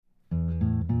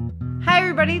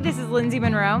everybody. This is Lindsay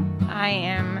Monroe. I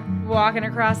am walking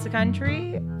across the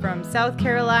country from South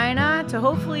Carolina to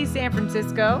hopefully San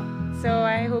Francisco. So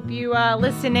I hope you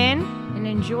listen in and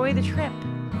enjoy the trip.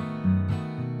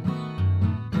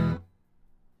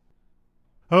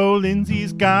 Oh,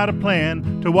 Lindsay's got a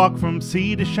plan to walk from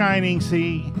sea to shining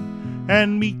sea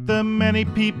and meet the many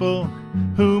people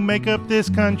who make up this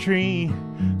country.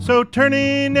 So turn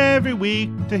in every week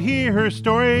to hear her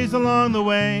stories along the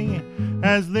way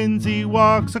as Lindsay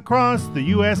walks across the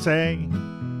USA.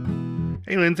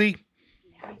 Hey, Lindsay.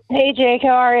 Hey, Jake.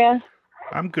 How are you?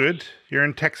 I'm good. You're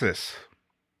in Texas.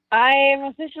 I am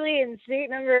officially in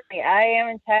state number 8. I am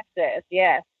in Texas,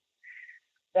 yes.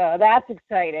 So that's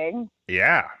exciting.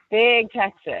 Yeah. Big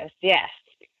Texas, yes.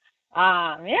 So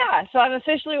I've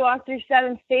officially walked through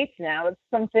 7 states now. It's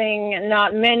something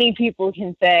not many people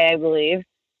can say, I believe.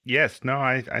 Yes, no,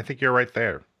 I think you're right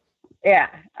there. Yeah.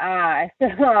 I've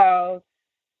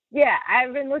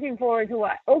been looking forward to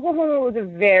what? Oklahoma was a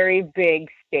very big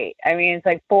state. I mean, it's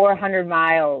like 400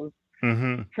 miles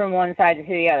from one side to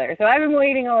the other. So I've been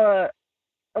waiting a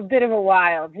bit of a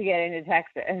while to get into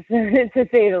Texas, to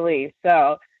say the least.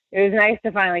 So it was nice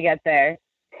to finally get there,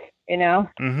 you know?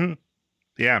 Mm-hmm.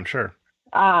 Yeah, I'm sure.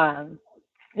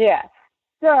 Yeah.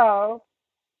 So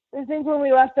I think when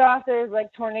we left off, there was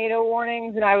like tornado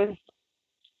warnings, and I was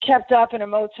kept up in a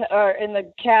motel or in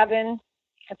the cabin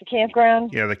at the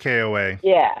campground. Yeah, the KOA.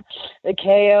 Yeah, the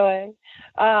KOA.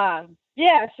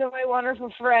 So my wonderful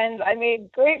friends, I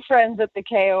made great friends at the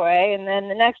KOA, and then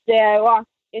the next day I walked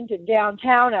into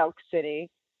downtown Elk City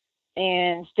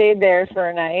and stayed there for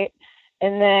a night.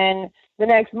 And then the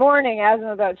next morning, as I'm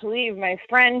about to leave, my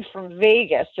friend from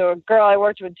Vegas, so a girl I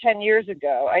worked with 10 years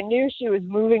ago, I knew she was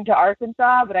moving to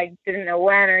Arkansas, but I didn't know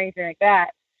when or anything like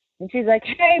that. And she's like,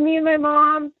 hey, me and my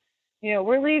mom,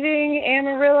 we're leaving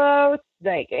Amarillo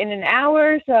like in an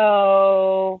hour,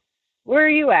 so where are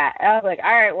you at? I was like,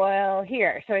 all right, well,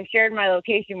 here. So I shared my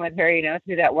location with her,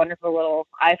 through that wonderful little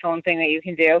iPhone thing that you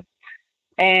can do.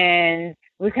 And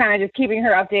was kind of just keeping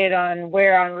her updated on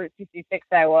where on Route 66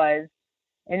 I was.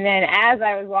 And then as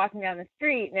I was walking down the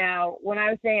street, now, when I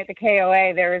was staying at the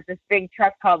KOA, there was this big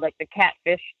truck called like the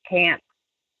Catfish Camp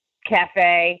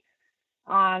Cafe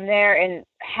there. And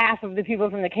half of the people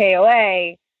from the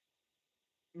KOA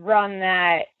run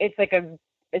that.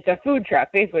 It's a food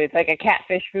truck, basically. It's like a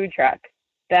catfish food truck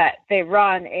that they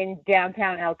run in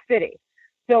downtown Elk City.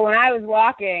 So when I was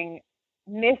walking,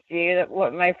 Misty,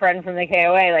 what my friend from the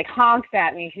KOA, like honks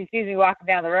at me. She sees me walking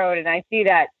down the road, and I see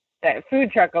that food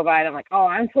truck go by, and I'm like, oh,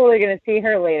 I'm totally going to see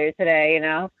her later today,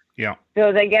 Yeah.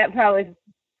 So they get probably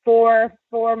 5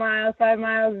 miles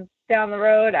down the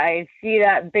road. I see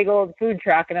that big old food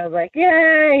truck, and I was like,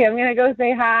 yay, I'm going to go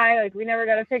say hi. Like, we never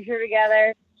got a picture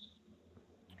together.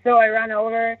 So I run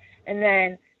over and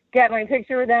then get my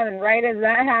picture with them, and right as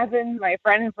that happens, my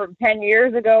friend from 10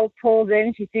 years ago pulls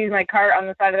in. She sees my cart on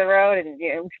the side of the road, and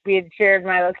we had shared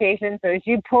my location. So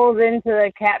she pulls into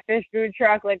the catfish food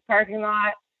truck, like, parking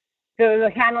lot. So it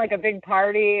was kind of like a big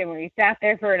party, and we sat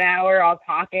there for an hour all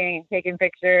talking and taking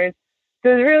pictures. So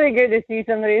it was really good to see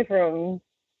somebody from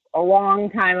a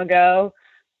long time ago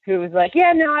who was like,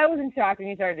 yeah, no, I wasn't shocked when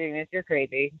you started doing this. You're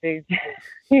crazy. She's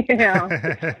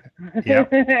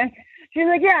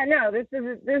like, yeah, no,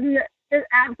 there's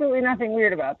absolutely nothing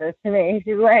weird about this to me.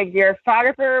 She's like, you're a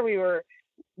photographer. We were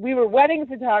wedding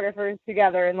photographers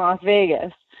together in Las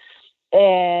Vegas,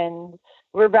 and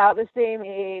we're about the same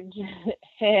age,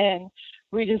 and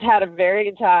we just had a very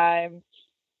good time.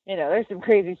 There's some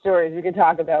crazy stories we could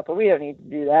talk about, but we don't need to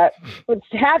do that. What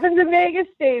happens in Vegas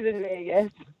stays in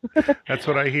Vegas. That's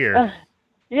what I hear.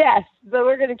 Yes, so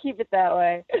we're going to keep it that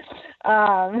way.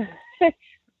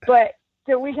 But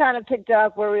so we kind of picked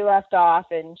up where we left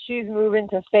off, and she's moving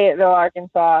to Fayetteville,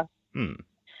 Arkansas.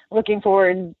 Looking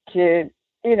forward to,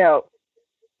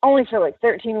 only for like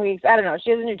 13 weeks. I don't know. She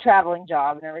has a new traveling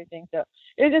job and everything. So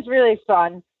it was just really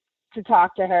fun to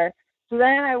talk to her. So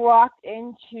then I walked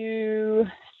into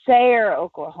Sayre,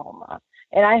 Oklahoma,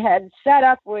 and I had set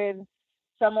up with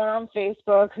someone on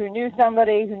Facebook who knew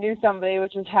somebody,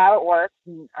 which is how it works.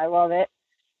 And I love it.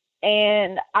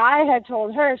 And I had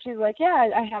told her, she's like,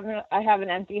 yeah, I have an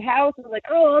empty house. I was like,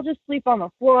 oh, I'll just sleep on the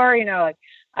floor. Like,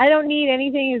 I don't need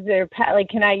anything. Is there, like,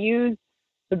 can I use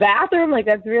the bathroom? Like,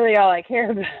 that's really all I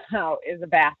care about is the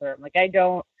bathroom. Like, I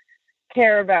don't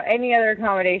care about any other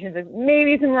accommodations. Like,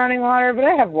 maybe some running water, but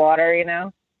I have water,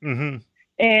 Mm-hmm.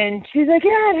 And she's like,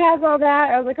 yeah, it has all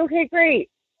that. I was like, okay, great.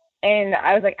 And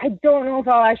I was like, I don't know if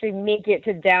I'll actually make it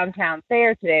to downtown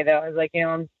Sayre today, though. I was like,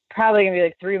 I'm probably going to be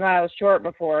like 3 miles short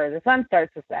before the sun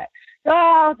starts to set. So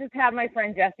I'll just have my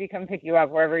friend Jesse come pick you up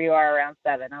wherever you are around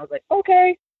 7. I was like,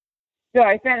 okay. So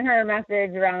I sent her a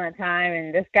message around that time,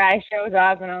 and this guy shows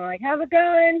up, and I'm like, how's it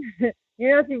going? You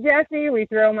know, see Jesse? We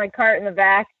throw my cart in the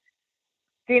back.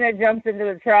 Cena jumps into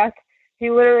the truck. He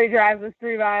literally drives us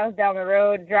 3 miles down the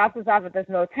road, drops us off at this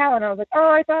motel, and I was like,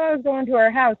 oh, I thought I was going to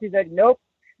our house. He's like, nope.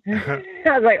 I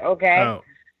was like, okay. Oh.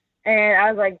 And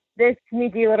I was like, this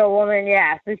sneaky little woman,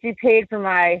 yeah. So she paid for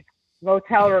my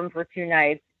motel room for 2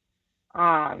 nights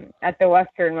at the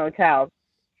Western Motel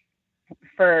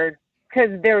because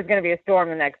there was going to be a storm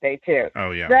the next day, too.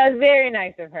 Oh, yeah. So that was very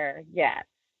nice of her, yeah.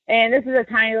 And this is a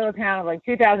tiny little town of like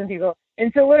 2,000 people.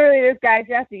 And so literally this guy,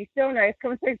 Jesse, so nice,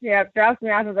 comes picks me up, drops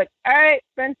me off, and was like, all right, it's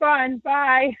been fun,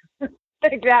 bye.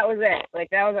 Like, that was it. Like,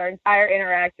 that was our entire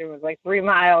interaction, was like 3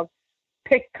 miles.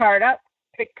 Pick card up,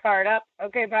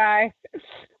 okay, bye.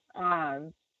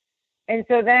 And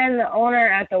so then the owner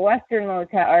at the Western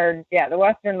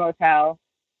Motel,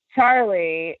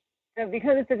 Charlie, so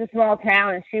because it's such a small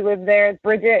town and she lived there,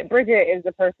 Bridget is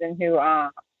the person who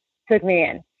took me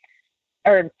in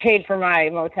or paid for my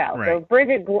motel. Right. So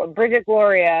Bridget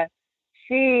Gloria,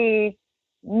 she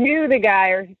knew the guy,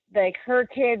 or like her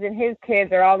kids and his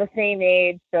kids are all the same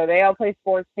age, so they all play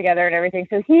sports together and everything.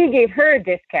 So he gave her a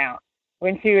discount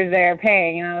when she was there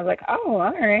paying, and I was like, oh,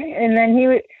 all right. And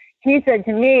then he said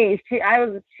to me,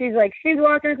 she's like, she's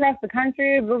walking across the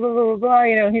country, blah, blah, blah, blah, blah.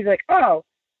 You know, he's like, oh,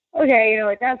 okay, you know,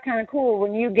 like, that's kind of cool.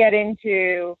 When you get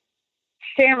into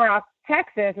Shamrock,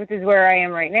 Texas, which is where I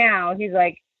am right now, he's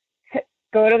like,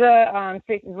 go to the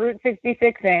Route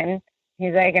 66 Inn.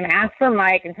 He's like, and ask for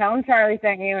Mike and tell him Charlie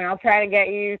sent you, and I'll try to get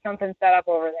you something set up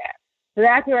over there. So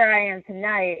that's where I am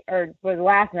tonight, or was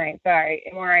last night, sorry,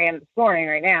 and where I am this morning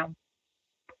right now.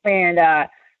 And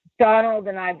Donald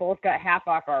and I both got half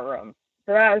off our room.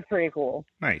 So that was pretty cool.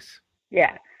 Nice.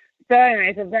 Yeah. So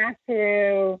anyway, so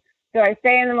I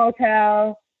stay in the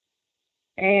motel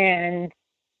and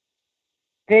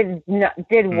did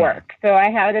work. So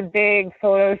I had a big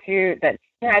photo shoot that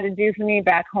she had to do for me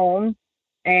back home.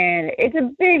 And it's a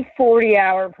big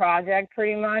 40-hour project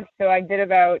pretty much. So I did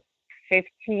about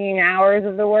 15 hours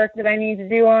of the work that I need to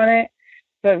do on it.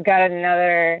 So I've got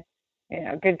another,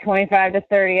 good 25 to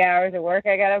 30 hours of work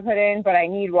I got to put in, but I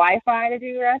need Wi-Fi to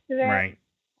do the rest of it. Right.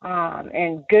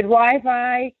 And good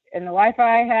Wi-Fi. And the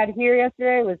Wi-Fi I had here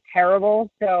yesterday was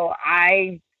terrible. So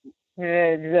I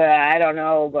don't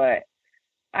know, but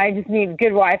I just need good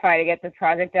Wi-Fi to get this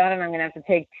project done. And I'm going to have to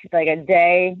take like a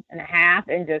day and a half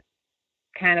and just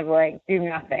kind of like do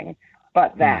nothing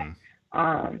but that.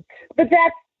 But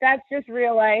that's just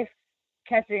real life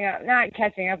not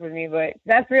catching up with me, but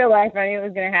that's real life. I knew it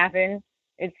was going to happen.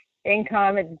 It's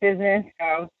income, it's business.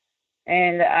 So,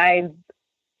 and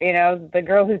the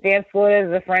girl who's dance floor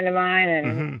is a friend of mine,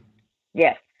 and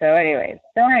yes. So anyways,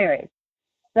 yeah,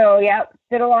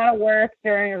 did a lot of work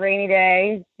during a rainy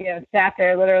day. Sat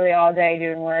there literally all day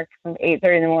doing work from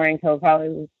 8:30 in the morning till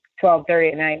probably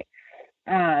 12:30 at night.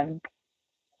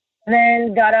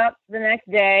 Then got up the next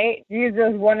day, used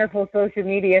those wonderful social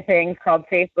media things called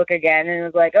Facebook again, and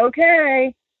was like,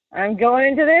 okay, I'm going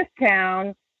into this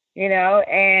town,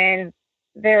 and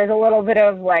there's a little bit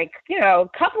of like, a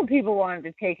couple people wanted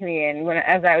to take me in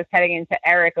as I was heading into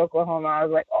Eric, Oklahoma. I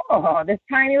was like, oh, this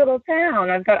tiny little town,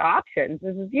 I've got options.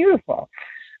 This is beautiful.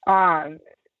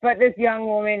 But this young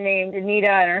woman named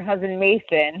Anita and her husband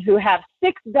Mason, who have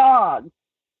 6 dogs,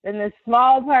 in this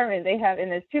small apartment in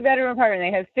this 2-bedroom apartment,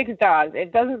 they have 6 dogs.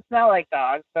 It doesn't smell like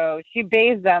dogs, so she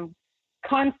bathes them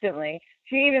constantly.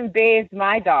 She even bathed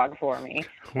my dog for me.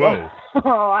 Whoa.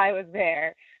 While I was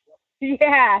there.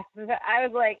 Yes. I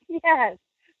was like, yes.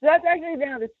 So that's actually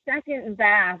now the second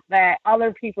bath that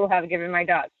other people have given my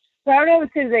dog. So I don't know if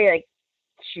it's because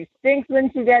she stinks when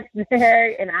she gets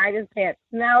there, and I just can't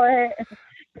smell it.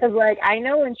 Because, I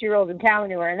know when she rolls in cow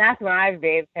manure, and that's when I've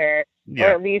bathed her.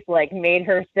 Yeah. Or at least, made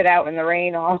her sit out in the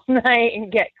rain all night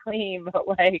and get clean. But,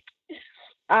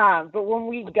 but when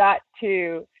we got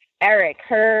to Eric,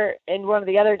 her and one of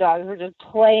the other dogs were just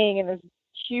playing in this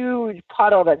huge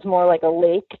puddle that's more like a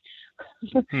lake.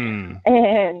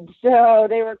 And so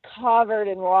they were covered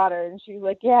in water. And she was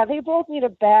like, yeah, they both need a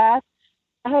bath.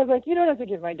 I was like, you don't have to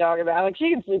give my dog a bath.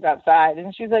 She can sleep outside.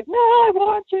 And she's like, no, I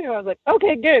want to. I was like,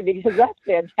 okay, good, because that's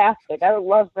fantastic. I would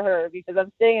love for her, because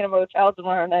I'm staying in a motel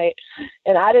tomorrow night,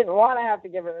 and I didn't want to have to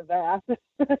give her a bath.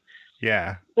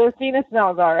 Yeah. So Cena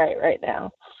smells all right now.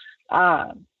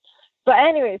 But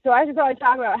anyway, so I should probably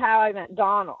talk about how I met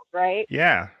Donald, right?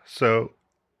 Yeah. So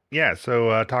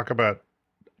talk about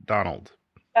Donald.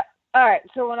 All right.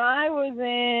 So when I was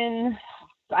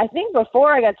I think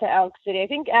before I got to Elk City, I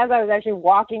think as I was actually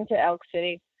walking to Elk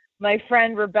City, my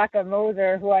friend Rebecca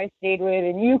Moser, who I stayed with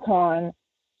in Yukon,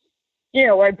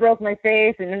 where I broke my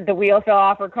face and the wheel fell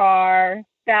off her car.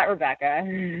 That Rebecca.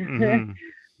 Mm-hmm.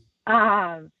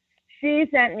 She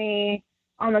sent me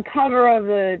on the cover of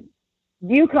the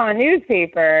Yukon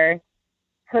newspaper.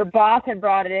 Her boss had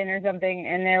brought it in or something,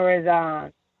 and there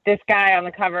was this guy on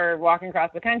the cover walking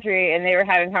across the country, and they were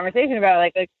having a conversation about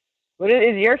like what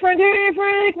is your friend doing it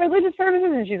for like religious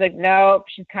purposes? And she's like, nope,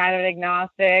 she's kind of an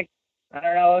agnostic. I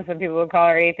don't know, some people would call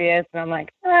her atheist, and I'm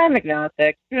like, I'm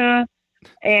agnostic. Yeah.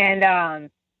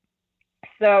 And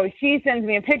so she sends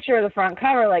me a picture of the front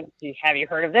cover, like, have you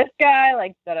heard of this guy?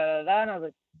 Like, da da da da. And I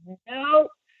was like, no.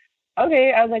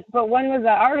 Okay. I was like, but when was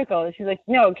that article? And she's like,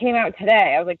 no, it came out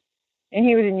today. I was like, and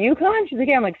he was in Yukon? She's like,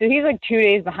 yeah. I'm like, so he's like 2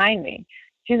 days behind me.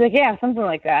 She's like, yeah, something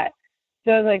like that.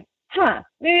 So I was like,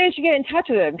 maybe I should get in touch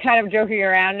with him, kind of joking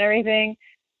around and everything,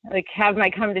 like have my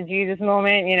come to Jesus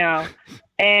moment,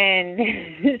 and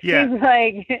Yeah. she's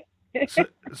like,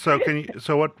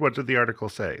 so what did the article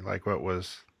say? Like, what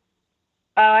was?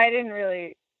 I didn't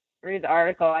really read the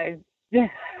article.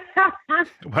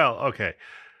 Well, okay.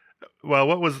 Well,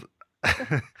 what was?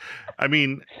 I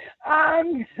mean,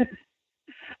 I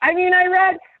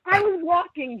was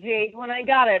walking, Jake, when I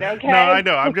got it. Okay. No, I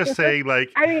know. I'm just saying, like.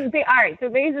 all right. So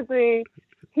basically,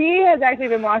 he has actually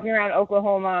been walking around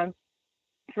Oklahoma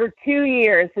for 2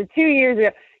 years. So 2 years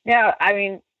ago. Now,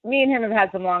 me and him have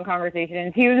had some long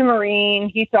conversations. He was a Marine.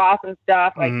 He saw some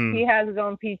stuff. Like, he has his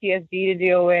own PTSD to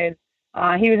deal with.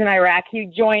 He was in Iraq. He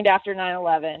joined after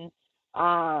 9/11.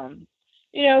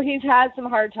 He's had some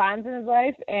hard times in his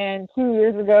life. And 2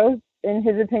 years ago, in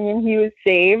his opinion, he was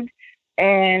saved.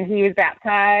 And he was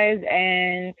baptized,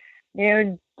 and,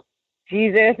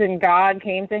 Jesus and God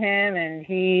came to him, and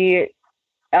he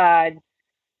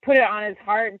put it on his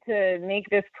heart to make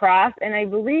this cross. And I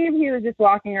believe he was just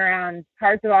walking around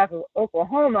parts of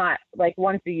Oklahoma like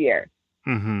once a year.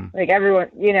 Mm-hmm. Like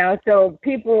everyone, so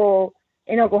people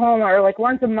in Oklahoma are like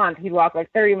once a month, he'd walk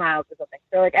like 30 miles or something.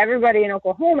 So like everybody in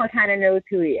Oklahoma kind of knows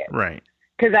who he is. Right.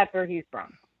 Because that's where he's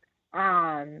from.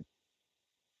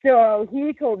 So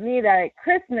he told me that at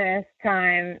Christmas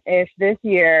time-ish this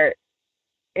year,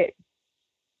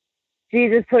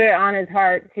 Jesus put it on his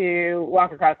heart to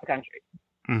walk across the country.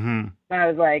 Mm-hmm. And I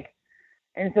was like,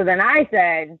 and so then I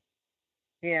said,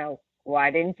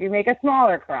 why didn't you make a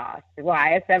smaller cross?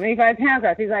 Why a 75-pound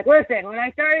cross? He's like, listen, when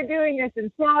I started doing this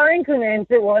in smaller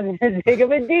increments, it wasn't as big of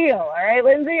a deal. All right,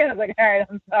 Lindsay? And I was like, all right,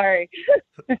 I'm sorry.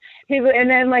 And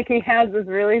then like he has this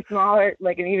really smaller,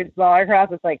 like an even smaller cross.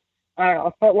 It's like, I don't know,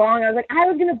 a foot long. I was like, I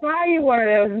was going to buy you one of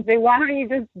those and say, why don't you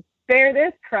just bear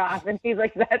this cross? And he's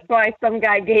like, that's why some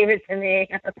guy gave it to me.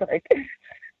 I was like,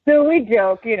 so we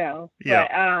joke, Yeah.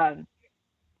 But,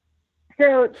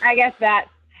 so I guess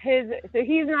so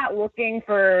he's not looking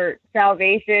for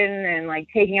salvation and like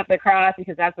taking up the cross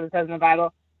because that's what it says in the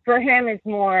Bible. For him, it's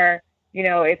more,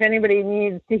 if anybody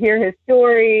needs to hear his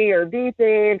story or be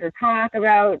saved or talk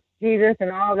about Jesus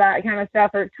and all that kind of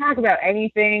stuff or talk about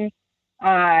anything,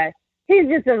 he's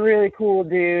just a really cool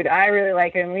dude. I really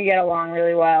like him. We get along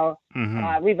really well.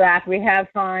 Mm-hmm. We laugh. We have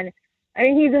fun.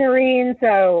 He's a Marine,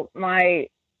 so my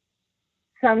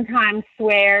sometimes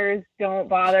swears don't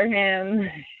bother him.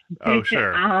 Oh,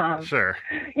 sure. Sure.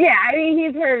 Yeah,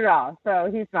 he's heard it all, so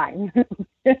he's fine.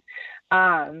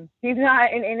 He's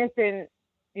not an innocent,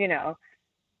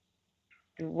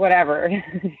 whatever.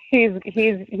 He's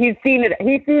seen it.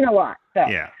 He's seen a lot. So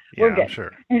Yeah, we're good. I'm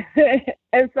sure.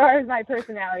 As far as my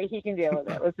personality, he can deal with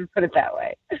it. Let's just put it that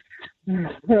way.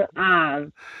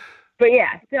 But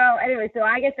yeah. So anyway, so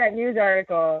I get that news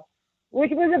article,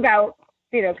 which was about,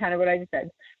 kind of what I just said,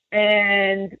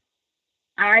 and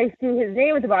I see his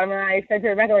name at the bottom, and I said to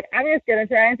Rebecca, like, I'm just gonna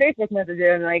try and Facebook message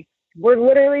him. Like, we're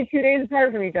literally 2 days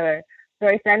apart from each other. So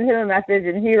I send him a message,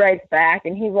 and he writes back,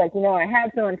 and he's like, I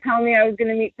had someone tell me I was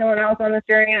gonna meet someone else on this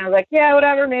journey, and I was like, yeah,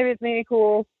 whatever, maybe it's maybe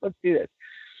cool. Let's do this.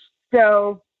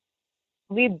 So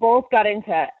we both got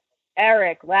into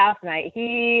Eric last night.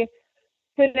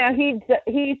 So now he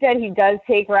said he does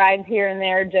take rides here and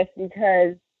there just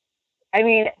because.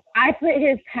 I put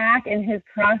his pack and his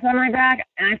cross on my back,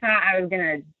 and I thought I was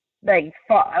gonna like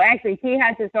fall. Actually,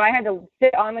 so I had to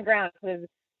sit on the ground because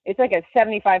it's like a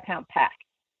 75-pound pack,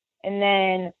 and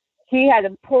then he had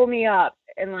to pull me up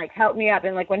and like help me up.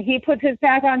 And like when he puts his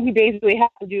pack on, he basically has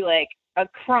to do like a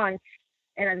crunch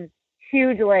and a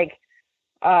huge like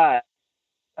I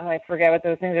forget what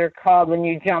those things are called when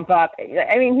you jump up.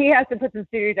 He has to put some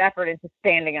serious effort into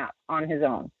standing up on his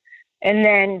own, and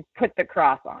then put the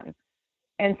cross on.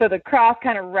 And so the cross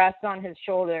kind of rests on his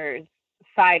shoulders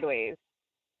sideways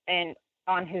and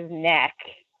on his neck.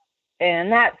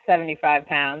 And that's 75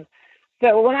 pounds.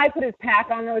 So when I put his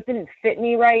pack on, though, it didn't fit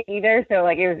me right either. So,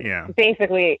 like, it was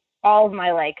basically all of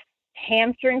my like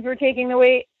hamstrings were taking the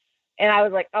weight. And I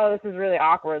was like, oh, this is really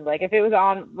awkward. Like if it was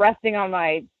resting on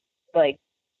my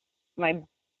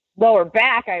lower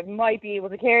back, I might be able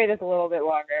to carry this a little bit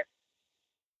longer.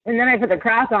 And then I put the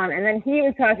cross on, and then he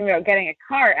was talking about getting a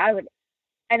cart. I was like,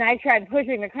 and I tried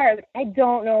pushing the cart. I was like, I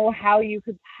don't know how you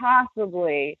could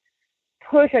possibly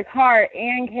push a cart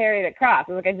and carry the cross.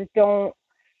 I was like, I just don't.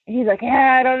 He's like,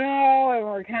 yeah, I don't know. And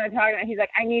we're kind of talking. He's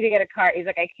like, I need to get a cart. He's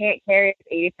like, I can't carry this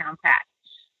 80-pound pack.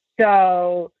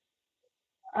 So,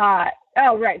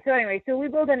 oh, right. So anyway, so we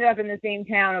both ended up in the same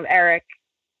town of Eric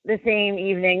the same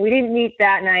evening. We didn't meet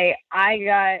that night. I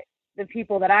got the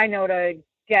people that I know to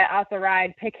get us a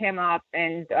ride, pick him up,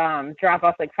 and drop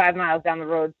us like 5 miles down the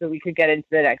road so we could get into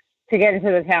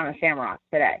the town of Shamrock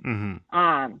today.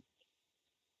 Mm-hmm.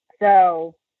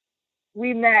 So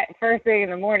we met first thing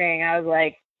in the morning. I was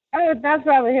like, oh, that's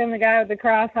probably him, the guy with the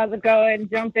cross. How's it going?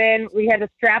 Jump in. We had to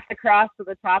strap the cross to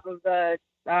the top of the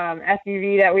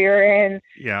SUV that we were in.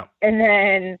 Yeah. And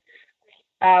then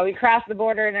we crossed the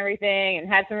border and everything and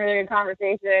had some really good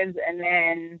conversations. And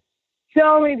then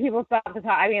so many people stopped to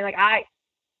talk. I mean, like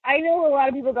I know a lot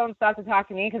of people don't stop to talk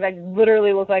to me because I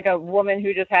literally look like a woman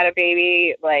who just had a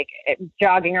baby, like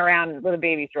jogging around with a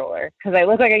baby stroller. Because I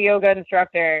look like a yoga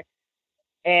instructor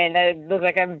and I look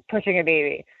like I'm pushing a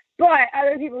baby. But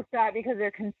other people stop because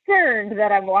they're concerned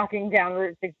that I'm walking down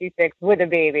Route 66 with a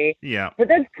baby. Yeah. But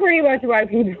that's pretty much why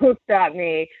people stop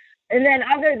me. And then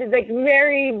like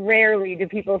very rarely do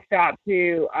people stop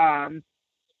to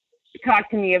talk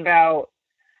to me about,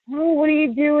 oh, what are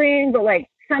you doing? But like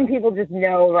some people just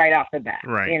know right off the bat,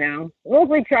 right? You know,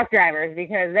 mostly truck drivers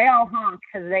because they all honk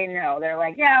because they know. They're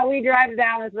like, yeah, we drive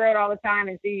down this road all the time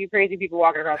and see you crazy people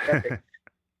walking across the country.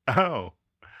 Oh.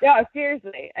 Yeah,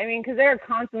 seriously. I mean, because they're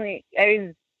constantly,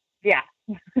 yeah.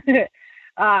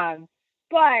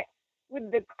 But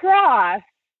with the cross,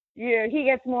 you know, he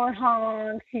gets more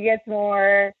honks. He gets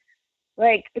more,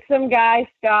 like, some guy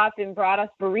stopped and brought us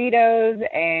burritos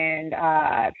and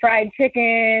fried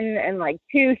chicken and, like,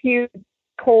 2 huge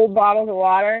cold bottles of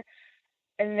water.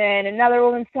 And then another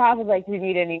woman stopped and was like, do you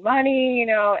need any money? You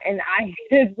know, and I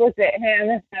just looked at him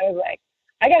and I was like,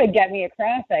 I got to get me a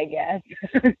cross, I guess.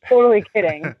 Totally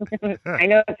kidding. I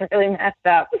know it's really messed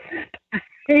up.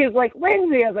 He was like,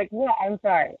 Lindsay. I was like, what? I'm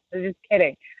sorry. I was just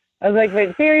kidding. I was like,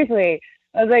 but seriously.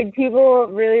 I was like, people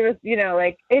really, you know,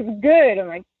 like, it's good. I'm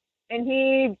like, and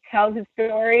he tells his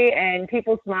story and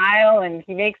people smile and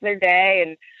he makes their day.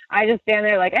 And I just stand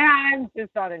there like, I'm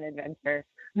just on an adventure.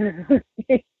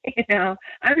 You know,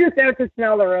 I'm just out to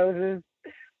smell the roses.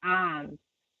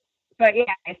 But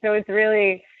yeah, so it's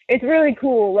really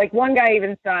cool. Like one guy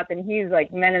even stopped and he's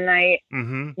like Mennonite,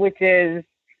 mm-hmm. which is,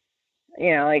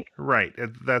 you know, like. Right.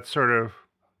 That's sort of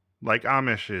like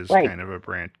Amish is like, kind of a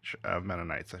branch of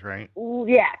Mennonites, right?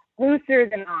 Yeah. Looser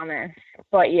than Amish.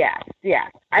 But yeah.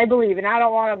 I believe, and I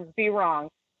don't want to be wrong,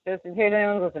 just in case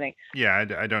anyone's listening. Yeah,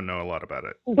 I don't know a lot about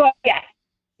it. But yeah.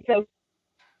 So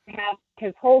we have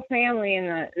his whole family in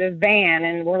the van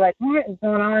and we're like, what is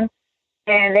going on?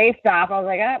 And they stop. I was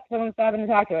like, oh, someone's stopping to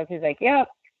talk to us. He's like, yep.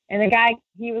 And the guy,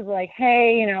 he was like,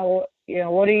 hey, you know,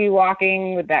 what are you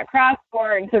walking with that cross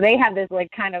for? And so they had this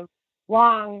like kind of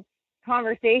long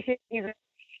conversation. And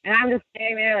I'm just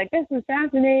standing there like, this is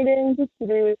fascinating. It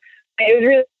was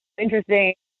really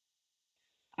interesting.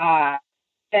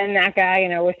 Then that guy, you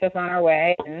know, wished us on our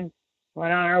way and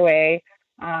went on our way.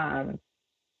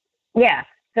 Yeah.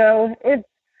 So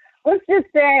let's just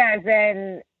say I've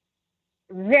been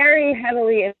very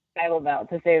heavily in the Bible Belt,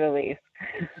 to say the least.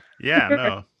 Yeah,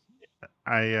 no.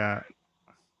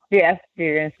 Yes,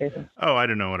 you're going to say something. Oh, I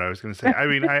don't know what I was going to say. I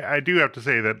mean, I do have to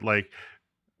say that, like,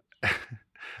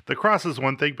 the cross is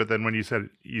one thing, but then when you said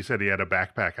he had a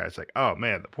backpack, I was like, oh,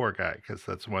 man, the poor guy, because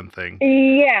that's one thing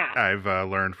yeah. I've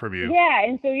learned from you. Yeah,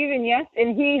 and so even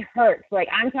and he hurts. Like,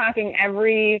 I'm talking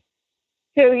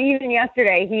so even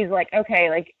yesterday, he's like, okay,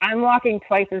 like, I'm walking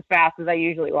twice as fast as I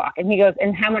usually walk. And he goes,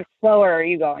 and how much slower are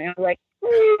you going? I was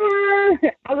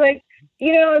like,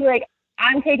 you know, like,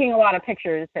 I'm taking a lot of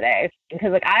pictures today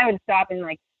because, like, I would stop and,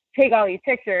 like, take all these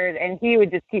pictures and he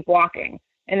would just keep walking.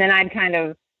 And then I'd kind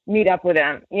of meet up with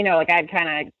him, you know, like, I'd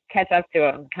kind of catch up to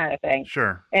him kind of thing.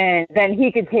 Sure. And then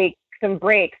he could take some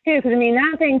breaks, too. Because, I mean,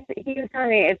 that thing, he was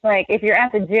telling me, it's like, if you're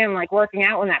at the gym, like, working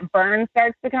out, when that burn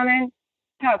starts to come in,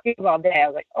 how it feels all day. I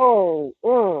was like, oh,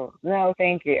 no,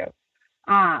 thank you.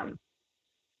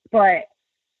 But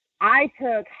I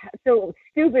took, so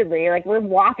stupidly, like, we're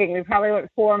walking, we probably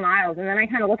went 4 miles, and then I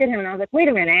kind of look at him and I was like, wait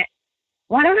a minute,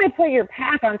 why don't I put your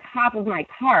pack on top of my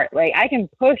cart? Like, I can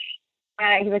push.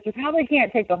 He's like, you probably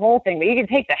can't take the whole thing, but you can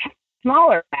take the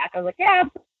smaller pack. I was like, yeah.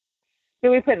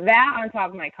 So we put that on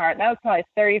top of my cart. That was probably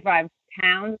 35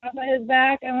 pounds off of his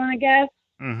back, I want to guess.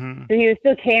 Mm-hmm. So he was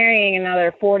still carrying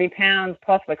another 40 pounds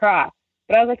plus the cross.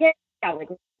 But I was like, hey, yeah, like,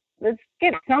 let's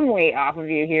get some weight off of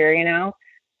you here, you know?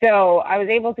 So I was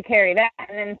able to carry that.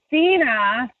 And then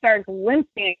Cena starts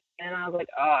limping. And I was like,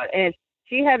 oh, and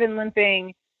she had been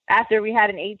limping after we had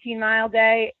an 18-mile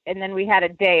day. And then we had a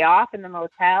day off in the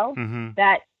motel. Mm-hmm.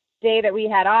 That day that we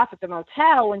had off at the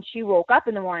motel, when she woke up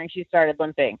in the morning, she started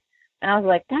limping. And I was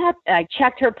like, that. I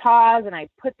checked her paws and I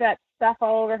put that stuff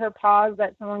all over her paws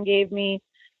that someone gave me.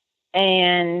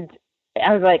 And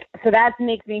I was like, so that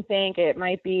makes me think it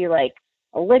might be like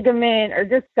a ligament or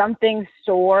just something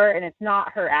sore, and it's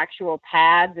not her actual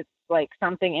pads. It's like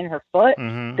something in her foot.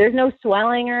 Mm-hmm. There's no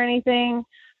swelling or anything.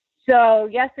 So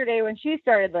yesterday when she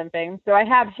started limping, so I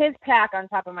have his pack on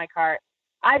top of my cart.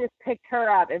 I just picked her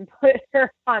up and put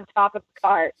her on top of the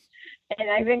cart. And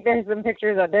I think there's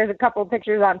a couple of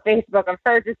pictures on Facebook of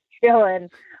her just chilling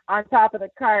on top of the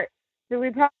cart. So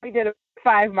we probably did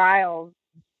 5 miles.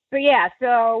 But yeah,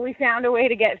 so we found a way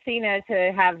to get Cena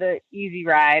to have the easy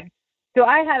ride. So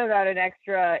I had about an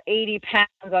extra 80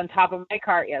 pounds on top of my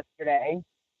cart yesterday,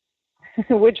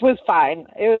 which was fine.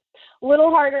 It was a little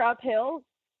harder uphill,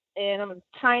 and I'm a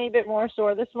tiny bit more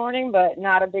sore this morning, but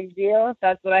not a big deal if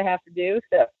that's what I have to do.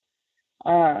 So,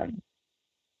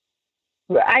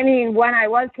 I mean, when I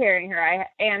was carrying her,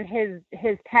 and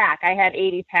his pack, I had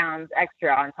 80 pounds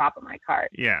extra on top of my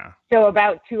cart. Yeah. So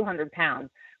about 200 pounds.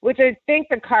 Which I think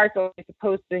the cart's only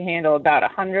supposed to handle about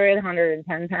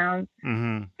 110 pounds.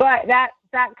 Mm-hmm. But that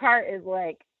cart is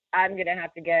like, I'm going to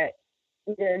have to get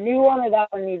either a new one or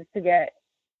that one needs to get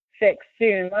fixed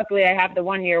soon. Luckily, I have the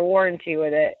 1-year warranty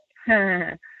with it.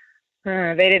 They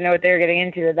didn't know what they were getting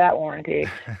into with that warranty.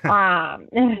 I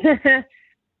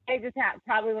just have,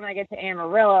 probably when I get to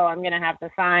Amarillo, I'm going to have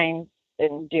to sign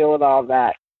and deal with all of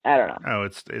that. I don't know. Oh,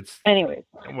 it's anyways.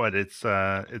 What, it's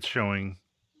showing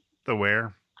the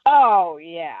wear? Oh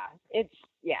yeah, it's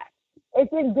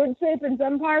in good shape in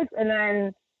some parts, and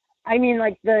then I mean,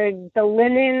 like the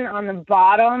linen on the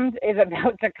bottoms is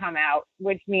about to come out,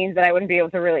 which means that I wouldn't be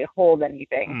able to really hold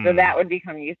anything, so that would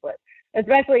become useless.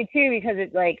 Especially too because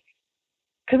it's like,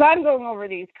 because I'm going over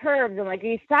these curbs and like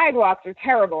these sidewalks are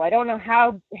terrible. I don't know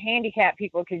how handicapped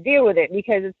people could deal with it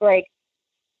because it's like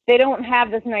they don't have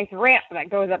this nice ramp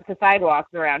that goes up to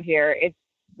sidewalks around here. It's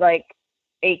like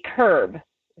a curb.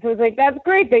 So it's like, that's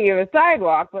great that you have a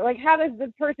sidewalk, but like, how does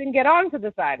the person get onto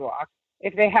the sidewalk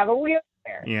if they have a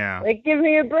wheelchair? Yeah. Like, give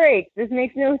me a break. This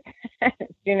makes no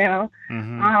sense, you know?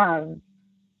 Mm-hmm.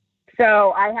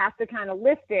 So I have to kind of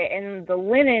lift it, and the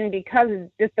linen, because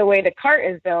it's just the way the cart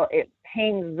is built, it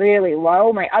hangs really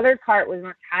low. My other cart was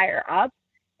much higher up,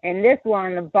 and this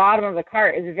one, the bottom of the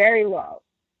cart is very low.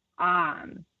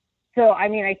 So, I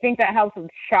mean, I think that helps with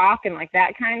shock and like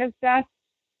that kind of stuff.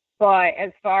 But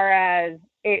as far as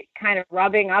it kind of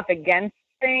rubbing up against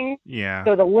things, yeah.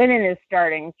 So the linen is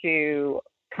starting to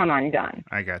come undone.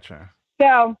 I gotcha.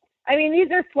 So, I mean,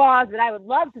 these are flaws that I would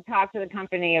love to talk to the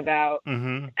company about.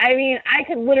 Mm-hmm. I mean, I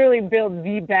could literally build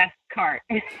the best cart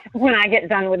when I get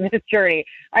done with this journey.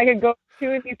 I could go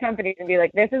to these companies and be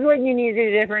like, this is what you need to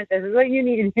do different. This is what you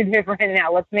need to do different.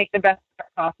 Now let's make the best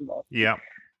cart possible. Yeah.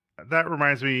 That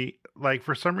reminds me, like,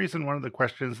 for some reason, one of the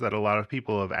questions that a lot of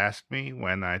people have asked me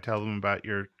when I tell them about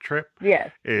your trip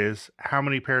is how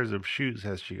many pairs of shoes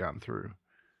has she gone through?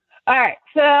 All right.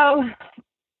 So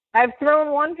I've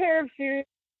thrown 1 pair of shoes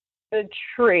at the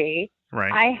tree.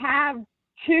 Right. I have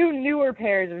 2 newer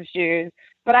pairs of shoes,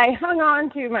 but I hung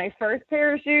on to my first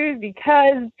pair of shoes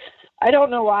because I don't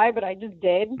know why, but I just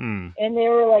did. And they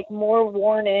were like more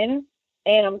worn in.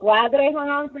 And I'm glad that I hung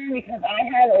on to them because I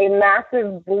had a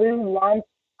massive blue lump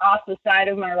off the side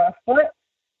of my left foot.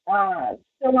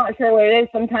 Still not sure what it is.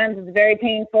 Sometimes it's very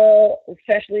painful,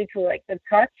 especially to like the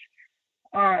touch.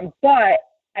 But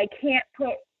I can't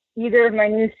put either of my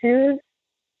new shoes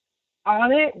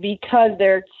on it because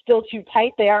they're still too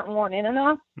tight. They aren't worn in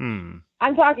enough. I'm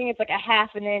talking it's like a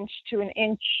 1/2 inch to 1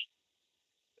 inch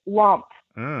lump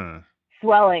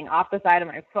swelling off the side of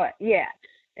my foot. Yeah.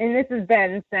 And this has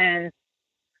been since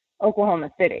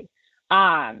Oklahoma City.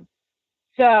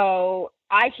 So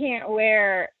I can't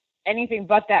wear anything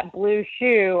but that blue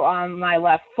shoe on my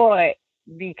left foot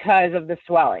because of the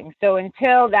swelling. So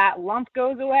until that lump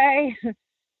goes away,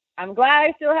 I'm glad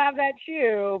I still have that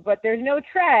shoe, but there's no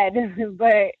tread,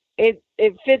 but it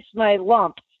fits my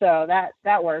lump. So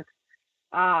that works.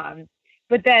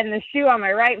 But then the shoe on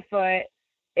my right foot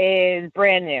is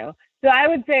brand new. So I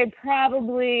would say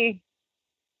probably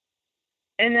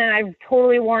And then I've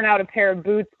totally worn out a pair of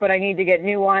boots, but I need to get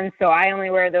new ones. So I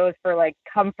only wear those for like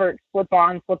comfort, slip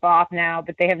on, slip off now,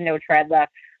 but they have no tread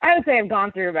left. I would say I've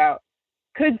gone through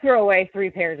could throw away 3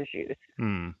 pairs of shoes.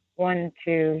 1,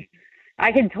 2.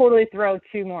 I could totally throw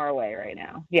 2 more away right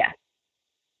now. Yeah.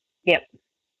 Yep.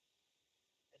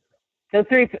 So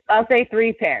 3, I'll say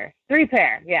 3 pair. 3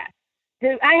 pair. Yeah.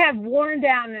 I have worn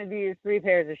down and abused 3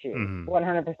 pairs of shoes.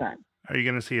 100%. Are you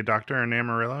going to see a doctor in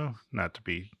Amarillo? Not to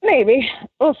be. Maybe.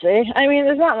 We'll see. I mean,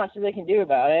 there's not much that they can do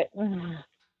about it.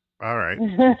 All right.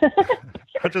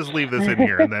 I'll just leave this in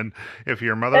here. And then if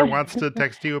your mother wants to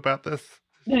text you about this,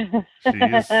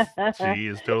 she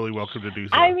is totally welcome to do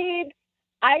so. I mean,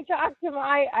 I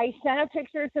sent a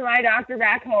picture to my doctor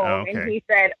back home, and he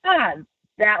said,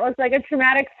 that looks like a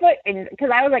traumatic foot. And because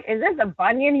I was like, is this a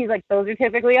bunion? He's like, those are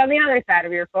typically on the other side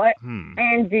of your foot.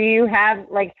 And do you have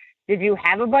did you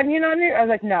have a bunion on there? I was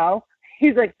like, no.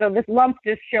 He's like, so this lump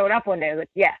just showed up one day. I was like,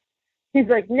 yes. He's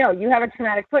like, no, you have a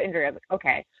traumatic foot injury. I was like,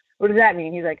 okay. What does that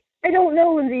mean? He's like, I don't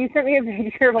know, Lindsay. You sent me a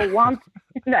picture of a lump,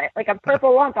 like a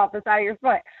purple lump off the side of your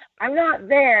foot. I'm not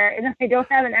there, and I don't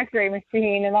have an x-ray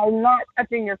machine, and I'm not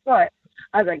touching your foot.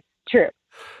 I was like, true.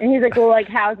 And he's like, well, like,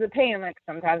 how's the pain? I'm like,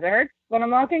 sometimes it hurts when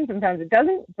I'm walking. Sometimes it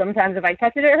doesn't. Sometimes if I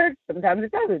touch it, it hurts. Sometimes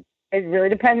it doesn't. It really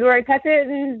depends where I touch it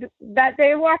and that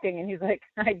day of walking. And he's like,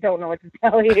 I don't know what to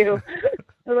tell you.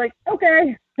 I was like,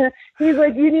 okay. He's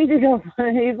like, you need to go.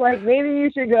 He's like, maybe you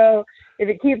should go. If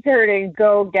it keeps hurting,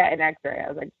 go get an x-ray. I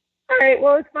was like, all right,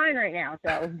 well, it's fine right now.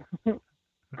 So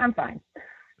I'm fine.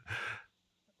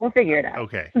 We'll figure it out.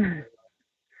 Okay.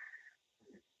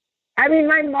 I mean,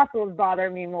 my muscles bother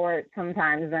me more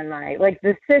sometimes than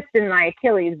the cyst in my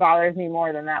Achilles bothers me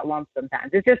more than that lump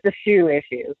sometimes. It's just a shoe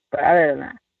issue. But other than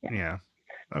that. Yeah.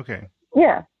 Okay.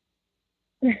 Yeah.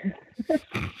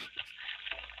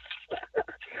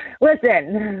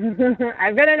 Listen,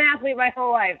 I've been an athlete my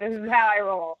whole life. This is how I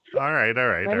roll. All right.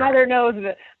 My mother knows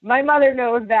that. My mother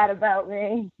knows that about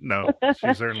me. No,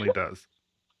 she certainly does.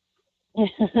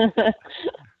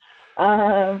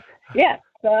 Yeah.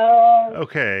 So.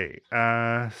 Okay.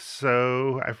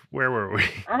 Where were we?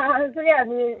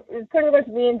 It's pretty much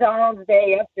me and Donald's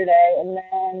day yesterday, and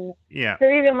then. Yeah. So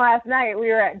even last night we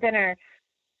were at dinner,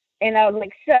 and I was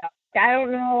like, so. I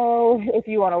don't know if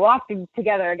you want to walk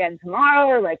together again tomorrow,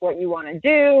 or like what you want to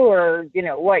do, or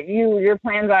what your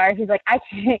plans are. He's like, I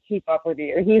can't keep up with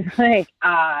you. He's like,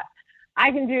 I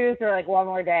can do this for like one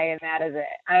more day and that is it.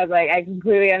 I was like, I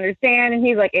completely understand. And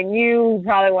he's like, and you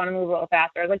probably want to move a little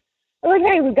faster. I was like,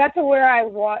 hey, we got to where I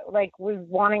was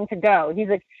wanting to go. He's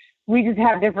like, we just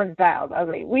have different styles. I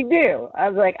was like, we do. I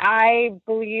was like, I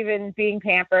believe in being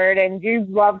pampered, and you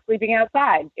love sleeping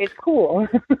outside. It's cool.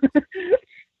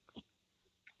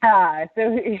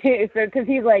 So because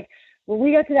he's like, when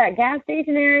we go to that gas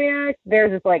station area,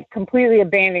 there's this like completely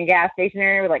abandoned gas station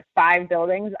area with like 5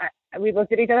 buildings. We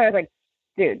looked at each other. I was like,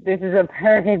 dude, this is a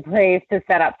perfect place to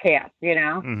set up camp,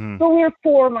 Mm-hmm. But we're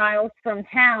 4 miles from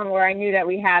town where I knew that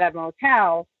we had a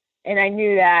motel, and I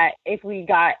knew that if we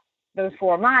got those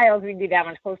 4 miles, we'd be that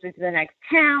much closer to the next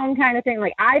town kind of thing.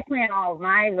 Like, I plan all of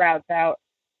my routes out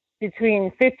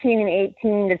between 15 and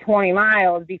 18 to 20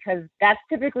 miles, because that's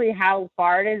typically how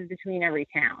far it is between every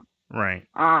town. Right.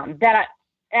 As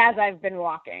I've been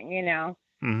walking,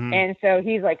 Mm-hmm. And so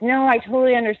he's like, no, I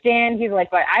totally understand. He's like,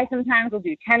 but I sometimes will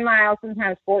do 10 miles,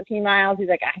 sometimes 14 miles. He's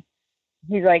like,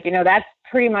 that's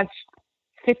pretty much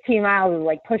 15 miles is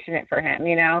like pushing it for him,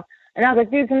 And I was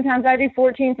like, dude, sometimes I do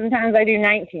 14, sometimes I do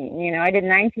 19. I did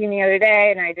 19 the other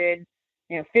day, and I did,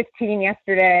 15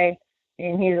 yesterday.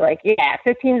 And he's like, yeah,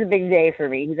 15 is a big day for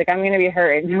me. He's like, I'm going to be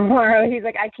hurting tomorrow. He's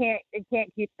like, it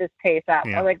can't keep this pace up.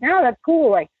 Yeah. I was like, no, that's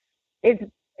cool. Like, it's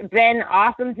been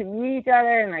awesome to meet each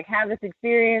other and like have this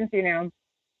experience, and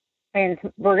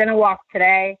we're going to walk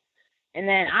today. And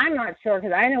then I'm not sure,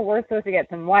 because I know we're supposed to get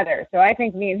some weather. So I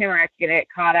think me and him are actually going to get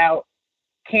caught out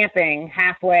camping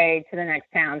halfway to the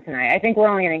next town tonight. I think we're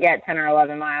only going to get 10 or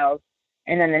 11 miles.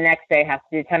 And then the next day have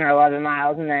to do 10 or 11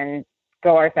 miles and then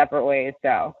go our separate ways.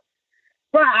 So.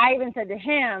 But I even said to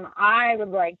him, I would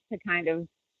like to kind of,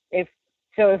 if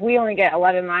we only get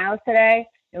 11 miles today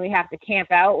and we have to camp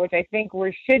out, which I think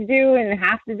we should do and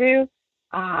have to do,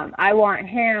 I want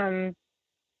him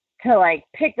to like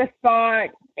pick the spot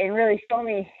and really show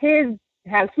me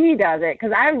how he does it.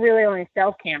 Cause I really only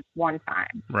self-camped one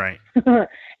time. Right. And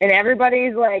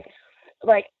everybody's like,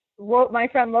 my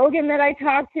friend Logan that I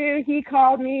talked to, he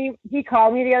called me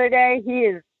the other day. He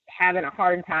is having a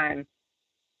hard time.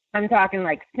 I'm talking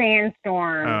like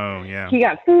sandstorm. Oh, yeah. He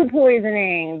got food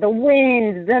poisoning, the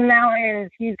winds, the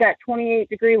mountains. He's got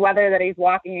 28-degree weather that he's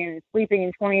walking in, sleeping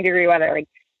in 20-degree weather. Like,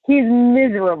 he's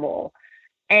miserable.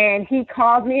 And he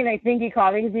called me, and I think he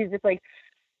called me because he's just like,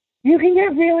 you can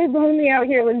get really lonely out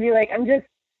here, Lindsay. Like, I'm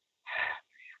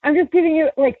just giving you,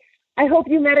 like, I hope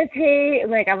you meditate. And,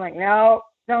 like, I'm like, no,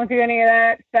 don't do any of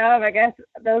that stuff. I guess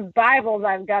those Bibles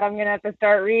I've got, I'm going to have to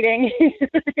start reading.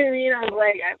 I mean, I was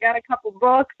like, I've got a couple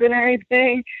books and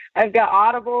everything. I've got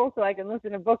Audible, so I can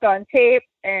listen to a book on tape.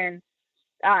 And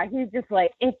he's just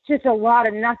like, it's just a lot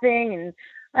of nothing.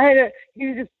 And he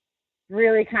was just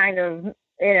really kind of,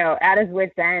 you know, at his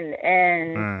wit's end.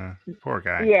 And poor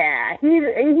guy. Yeah,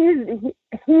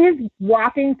 he's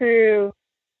walking through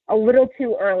a little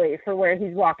too early for where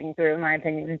he's walking through, in my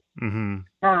opinion.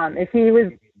 Mm-hmm. If he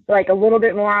was like a little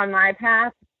bit more on my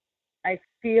path, I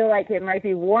feel like it might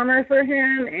be warmer for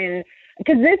him. And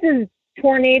because this is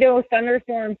tornado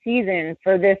thunderstorm season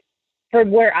for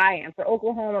where I am, for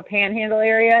Oklahoma Panhandle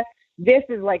area, this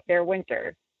is like their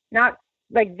winter. Not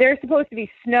like there's supposed to be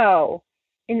snow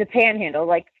in the Panhandle,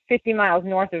 like 50 miles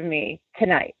north of me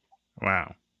tonight.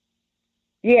 Wow.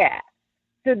 Yeah.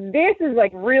 So this is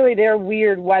like really their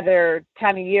weird weather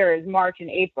time of year is March and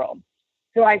April.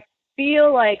 So I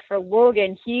feel like for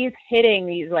Logan, he's hitting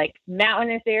these like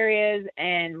mountainous areas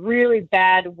and really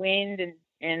bad wind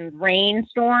and rain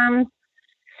storms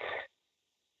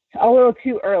a little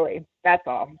too early. That's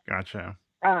all. Gotcha.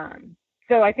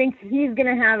 So I think he's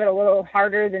going to have it a little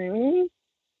harder than me.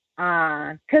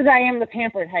 Because I am the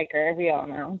pampered hiker, as we all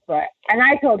know. And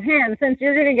I told him, since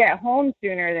you're going to get home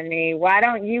sooner than me, why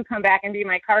don't you come back and be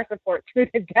my car support through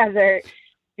the desert?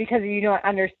 Because you don't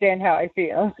understand how I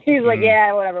feel. He's like,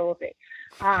 yeah, whatever, we'll see.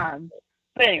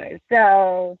 But anyway,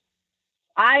 so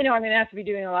I know I'm going to have to be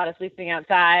doing a lot of sleeping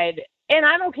outside, and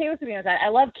I'm okay with sleeping outside. I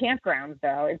love campgrounds,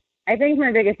 though. I think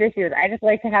my biggest issue is I just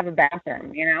like to have a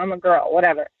bathroom. You know, I'm a girl,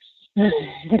 whatever.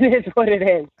 It is what it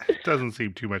is. It doesn't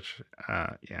seem too much,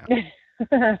 yeah.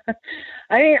 I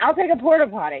mean, I'll take a porta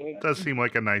potty. It does seem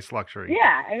like a nice luxury.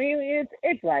 Yeah, I mean,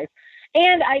 it's nice.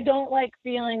 And I don't like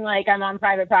feeling like I'm on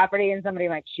private property and somebody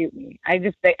might shoot me. I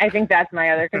think that's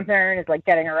my other concern is like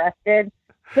getting arrested.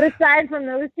 But aside from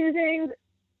those two things,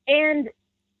 and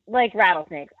like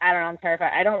rattlesnakes, I don't know, I'm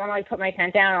terrified. I don't want to like put my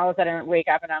tent down and all of a sudden wake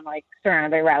up and I'm like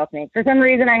surrounded by rattlesnakes. For some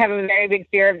reason, I have a very big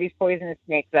fear of these poisonous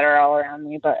snakes that are all around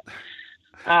me. But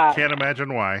can't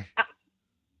imagine why.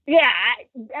 Yeah,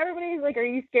 everybody's like, "Are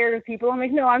you scared of people?" I'm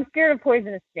like, "No, I'm scared of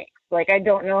poisonous snakes." Like, I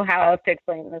don't know how else to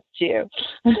explain this to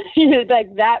you.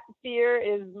 Like, that fear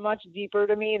is much deeper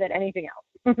to me than anything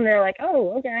else. And they're like,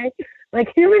 "Oh, okay."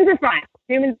 Like, humans are fine.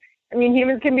 Humans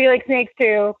can be like snakes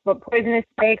too, but poisonous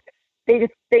snakes, they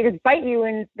just bite you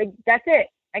and like, that's it.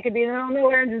 I could be in the middle of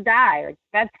nowhere and just die. Like,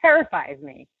 that terrifies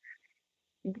me.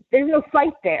 There's no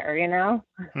fight there, you know?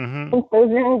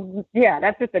 Mm-hmm.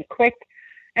 That's just a quick,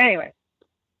 anyway.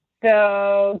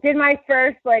 So did my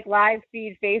first like live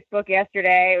feed Facebook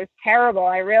yesterday. It was terrible.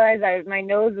 I realized my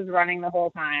nose was running the whole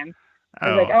time.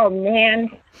 I was like, oh man.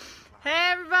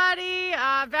 Hey everybody,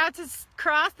 about to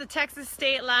cross the Texas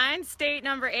state line, state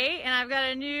number 8, and I've got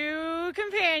a new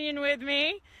companion with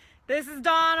me. This is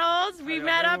Donald. We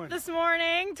met up this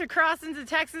morning to cross into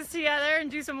Texas together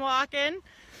and do some walking.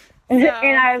 So,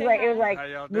 and I was like, it was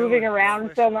like moving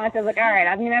around so much. I was like, all right,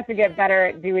 I'm going to have to get better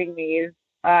at doing these.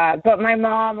 But my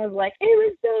mom was like, it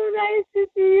was so nice to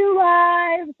see you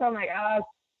live. So I'm like, oh,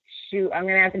 shoot, I'm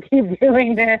going to have to keep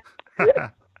doing this.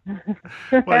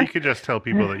 Well, you could just tell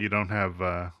people that you don't have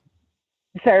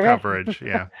coverage.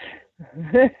 Yeah.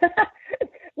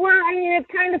 Well, I mean, it's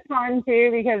kind of fun,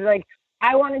 too, because, like,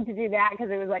 I wanted to do that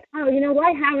because it was like, oh, you know,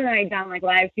 why haven't I done, like,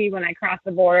 live feed when I cross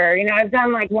the border? You know, I've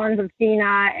done, like, ones of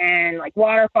Cena and, like,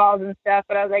 waterfalls and stuff.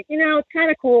 But I was like, you know, it's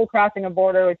kind of cool crossing a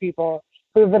border with people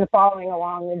who've been following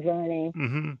along the journey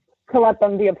to let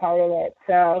them be a part of it.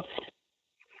 So,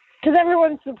 because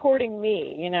everyone's supporting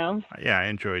me, you know? Yeah, I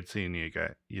enjoyed seeing you do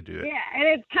it. Yeah, and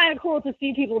it's kind of cool to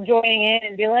see people joining in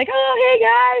and be like, oh, hey,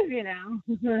 guys, you know?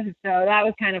 So that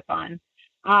was kind of fun.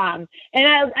 And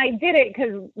I did it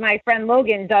because my friend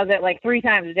Logan does it like 3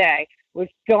 times a day, which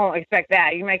don't expect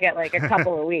that. You might get like a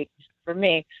couple of weeks for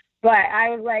me. But I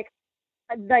was like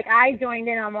I joined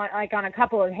in on on a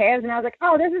couple of his, and I was like,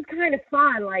 oh, this is kind of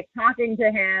fun, like talking to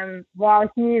him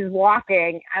while he's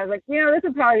walking. I was like, you know, this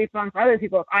would probably be fun for other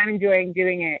people if I'm enjoying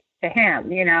doing it to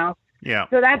him, you know? Yeah.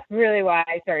 So that's really why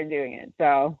I started doing it.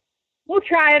 So we'll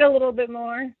try it a little bit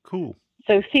more. Cool.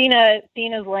 So Cena's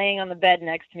laying on the bed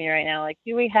next to me right now, like,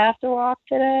 do we have to walk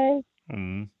today?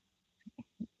 Mm.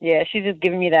 Yeah, she's just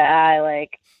giving me that eye,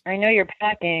 like, I know you're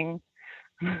packing.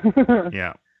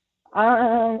 Yeah.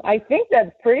 I think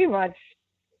that's pretty much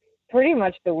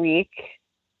the week,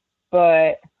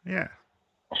 but yeah,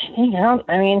 you know,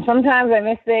 I mean, sometimes I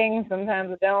miss things,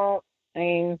 sometimes I don't. I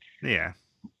mean, yeah,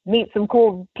 meet some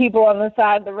cool people on the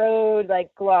side of the road, like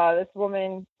this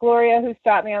woman, Gloria, who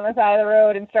stopped me on the side of the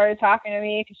road and started talking to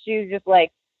me because she was just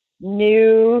like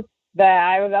knew that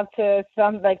I was up to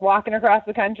some, like walking across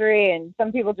the country, and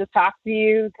some people just talk to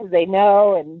you because they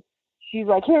know. And she's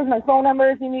like, here's my phone number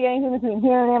if you need anything between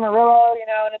here and Amarillo, you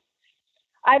know. And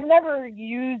I've never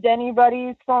used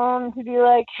anybody's phone to be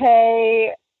like,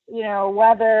 hey, you know,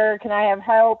 weather, can I have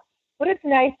help? But it's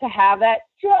nice to have that.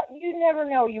 You never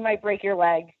know, you might break your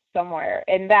leg somewhere,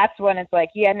 and that's when it's like,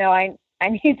 yeah, no, I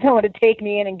need someone to take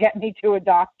me in and get me to a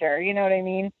doctor. You know what I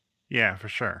mean? Yeah, for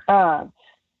sure.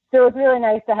 So it's really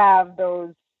nice to have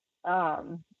those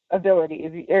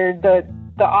abilities or the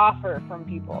offer from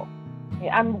people.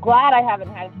 Yeah, I'm glad I haven't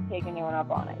had to take anyone up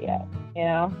on it yet, you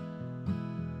know?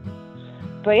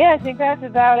 But yeah, I think that's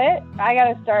about it. I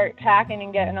got to start packing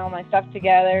and getting all my stuff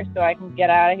together so I can get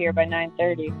out of here by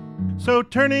 9:30. So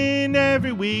turn in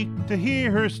every week to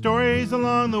hear her stories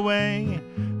along the way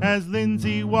as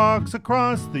Lindsay walks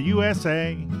across the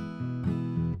USA.